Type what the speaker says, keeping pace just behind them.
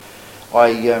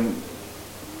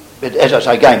But as I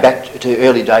say, going back to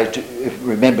early days,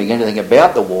 remembering anything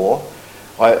about the war,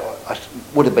 I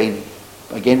would have been,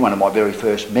 again, one of my very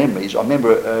first memories. I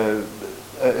remember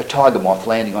a tiger moth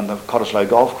landing on the Cottesloe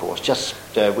golf course,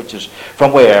 which is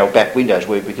from where our back windows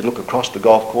were. We could look across the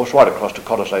golf course, right across to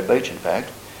Cottesloe Beach, in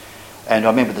fact. And I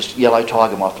remember this yellow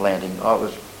tiger moth landing. I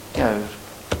was,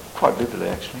 quite vividly,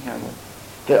 actually.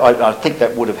 I think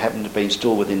that would have happened to be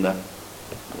still within the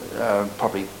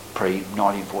probably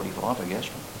pre-1945, I guess.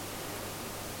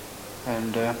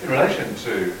 And in relation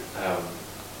to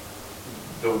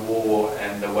the war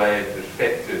and the way it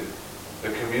affected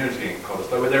the community in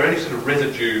Cottesloe, were there any sort of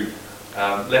residue,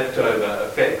 leftover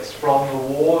effects from the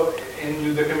war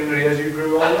in the community as you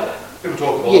grew older? People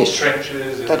talk about yes,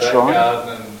 trenches in that's the back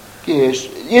garden. And yes,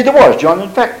 yeah, there was, John. In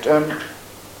fact, I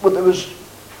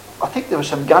think there were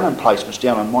some gun emplacements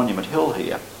down on Monument Hill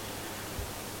here,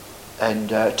 and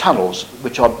tunnels,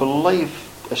 which I believe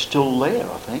are still there.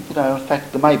 I think, in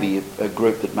fact, there may be a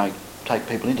group that may take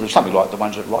people into them, something like the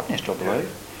ones at Rottnest, I believe.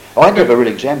 Yeah. I never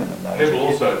really examined them, though. People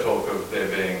also talk of there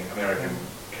being American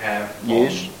camp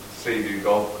yes. on Seaview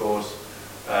golf course.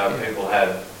 People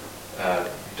had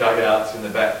dugouts in the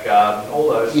back garden, all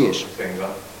those sorts of things.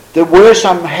 There were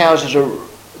some houses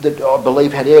that I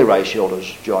believe had air raid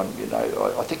shelters, John.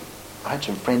 I think I had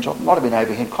some friends, it might have been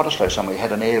over here in Cottesloe somewhere,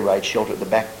 had an air raid shelter in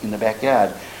the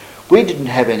backyard. We didn't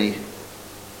have any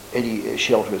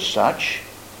shelter as such,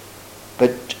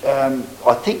 but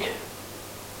I think,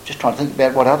 just trying to think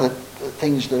about what other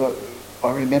things that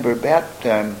I remember about.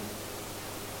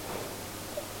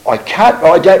 I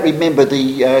don't remember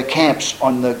the camps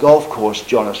on the golf course,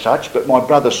 John, as such, but my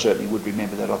brother certainly would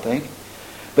remember that, I think.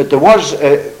 But there was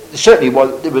the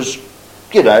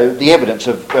evidence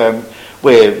of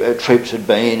where troops had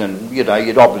been, and you'd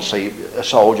obviously a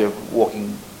soldier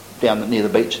walking down near the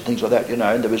beach and things like that,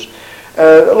 and there was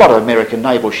a lot of American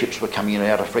naval ships were coming in and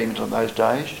out of Fremantle in those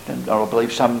days, and I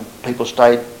believe some people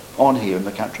stayed on here in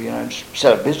the country, and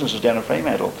set up businesses down in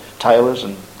Fremantle, tailors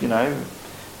and,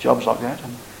 jobs like that.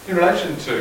 In relation to